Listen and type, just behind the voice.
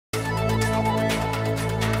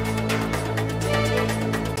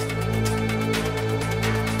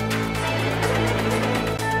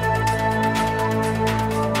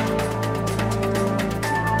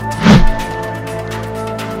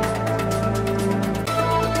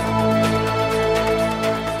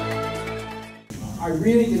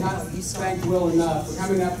really cannot thank Will enough for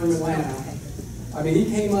coming up from Atlanta. I mean, he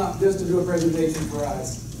came up just to do a presentation for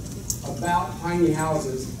us about tiny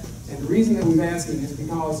houses. And the reason that we've asked him is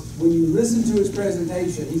because when you listen to his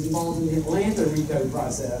presentation, he's involved in the Atlanta recode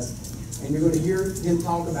process. And you're going to hear him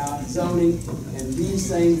talk about zoning and these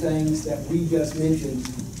same things that we just mentioned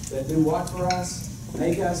that do what for us?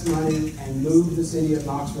 Make us money and move the city of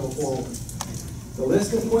Knoxville forward. The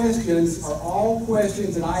list of questions are all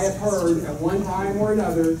questions that I have heard at one time or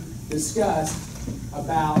another discussed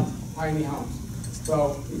about tiny homes.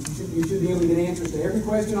 So you should be able to get answers to every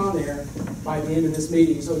question on there by the end of this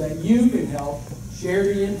meeting so that you can help share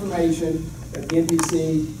the information that the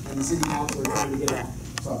NPC and the City Council are trying to get out.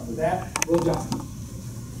 So with that, Will Johnston.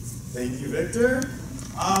 Thank you, Victor.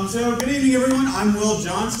 So good evening, everyone. I'm Will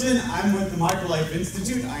Johnston. I'm with the MicroLife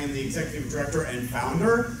Institute. I am the executive director and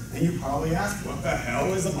founder. And you probably ask, what the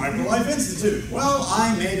hell is the MicroLife Institute? Well,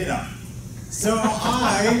 I made it up. So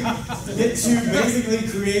I get to basically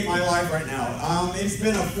create my life right now. It's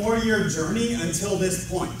been a 4-year journey until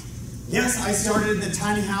this point. Yes, I started the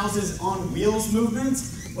tiny houses on wheels movement,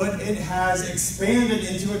 but it has expanded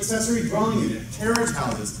into accessory dwelling unit, carriage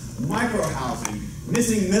houses, micro housing,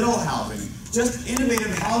 missing middle housing, just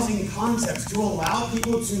innovative housing concepts to allow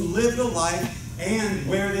people to live the life and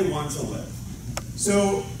where they want to live.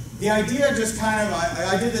 So the idea just kind of,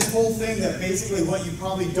 I did this whole thing that basically what you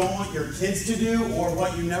probably don't want your kids to do or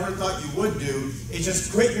what you never thought you would do is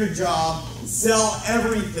just quit your job, sell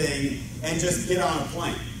everything, and just get on a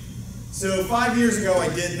plane. So 5 years ago I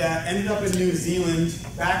did that, ended up in New Zealand,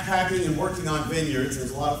 backpacking and working on vineyards. It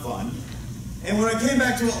was a lot of fun. And when I came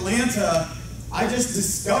back to Atlanta, I just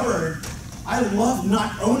discovered I loved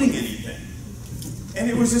not owning anything. And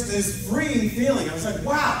it was just this freeing feeling. I was like,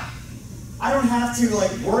 wow, I don't have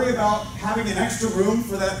to worry about having an extra room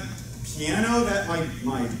for that piano that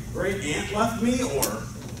my great aunt left me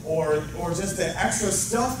or just the extra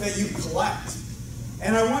stuff that you collect.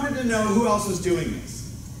 And I wanted to know who else was doing this.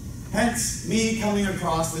 Hence, me coming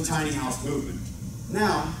across the tiny house movement.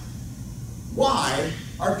 Now, why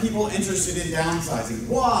are people interested in downsizing?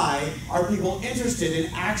 Why are people interested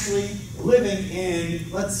in actually living in,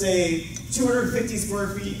 let's say, 250 square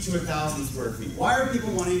feet to 1,000 square feet? Why are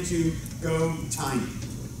people wanting to go tiny?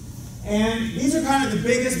 And these are kind of the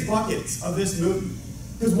biggest buckets of this movement.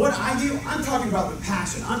 Because what I do, I'm talking about the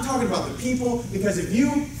passion. I'm talking about the people, because if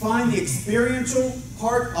you find the experiential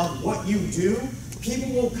part of what you do,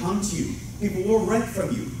 people will come to you. People will rent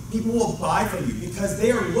from you. People will buy from you because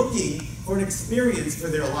they are looking for an experience for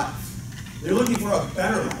their life. They're looking for a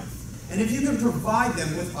better life. And if you can provide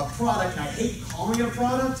them with a product, and I hate calling it a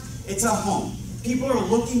product, it's a home. People are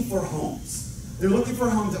looking for homes. They're looking for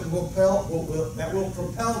homes that will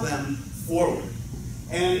propel them forward.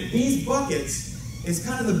 And these buckets is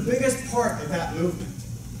kind of the biggest part of that movement.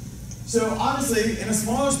 So obviously, in a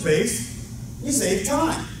smaller space, you save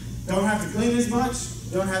time. Don't have to clean as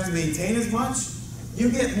much, don't have to maintain as much.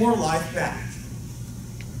 You get more life back.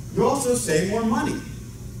 You also save more money.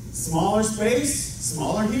 Smaller space,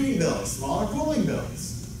 smaller heating bills, smaller cooling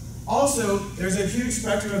bills. Also, there's a huge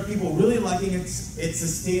spectrum of people really liking its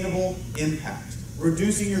sustainable impact,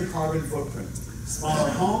 reducing your carbon footprint.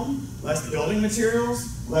 Smaller home, less building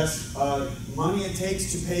materials, less money it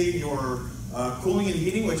takes to pay your cooling and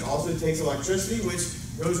heating, which also takes electricity, which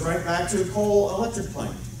goes right back to a coal electric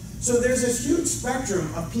plant. So there's this huge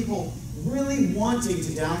spectrum of people really wanting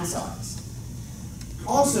to downsize.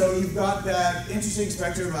 Also, you've got that interesting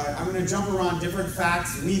spectrum. I'm going to jump around different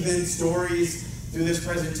facts, weave in stories through this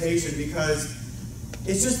presentation because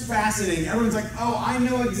it's just fascinating. Everyone's like, oh, I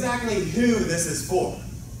know exactly who this is for.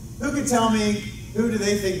 Who can tell me, who do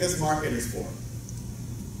they think this market is for?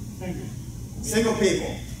 Single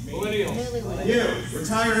people. Millennials. You,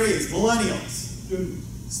 retirees, millennials.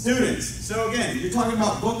 Students. So again, you're talking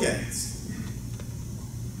about bookends.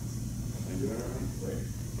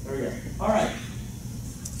 There we go. All right.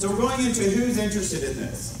 So we're going into who's interested in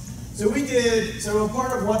this. So a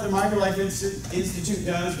part of what the MicroLife Institute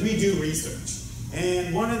does, we do research.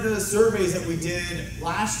 And one of the surveys that we did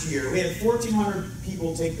last year, we had 1,400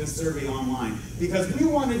 people take this survey online because we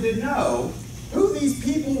wanted to know who these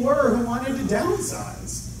people were who wanted to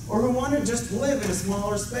downsize or who wanted just to live in a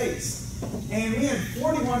smaller space. And we had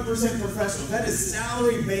 41% professionals, that is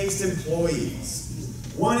salary-based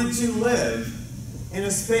employees, wanted to live in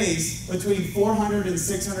a space between 400 and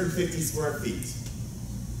 650 square feet.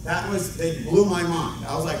 They blew my mind.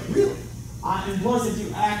 I was like, really? And plus, if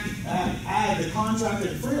you add the contractor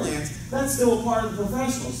and freelance, that's still a part of the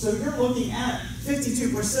professionals. So you're looking at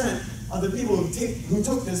 52% of the people who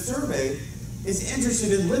took this survey is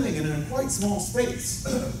interested in living in a quite small space.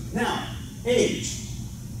 Now, age.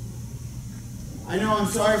 I know, I'm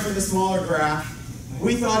sorry for the smaller graph.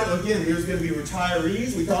 We thought, again, there was going to be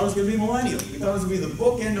retirees. We thought it was going to be millennials. We thought it was going to be the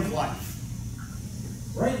bookend of life.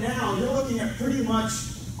 Right now, you're looking at pretty much,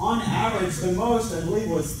 on average, the most, I believe,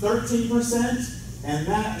 was 13%, and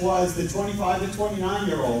that was the 25 to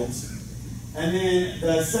 29-year-olds. And then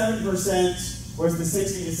the 7% was the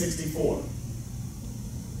 60 to 64.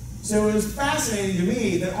 So it was fascinating to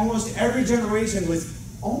me that almost every generation was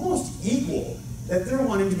almost equal, that they're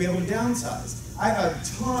wanting to be able to downsize. I have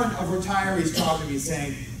a ton of retirees talking to me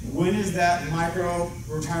saying, when is that micro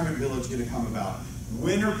retirement village going to come about?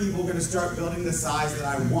 When are people going to start building the size that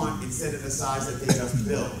I want instead of the size that they just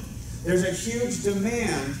build? There's a huge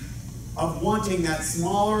demand of wanting that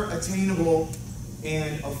smaller, attainable,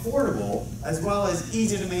 and affordable, as well as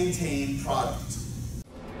easy to maintain product.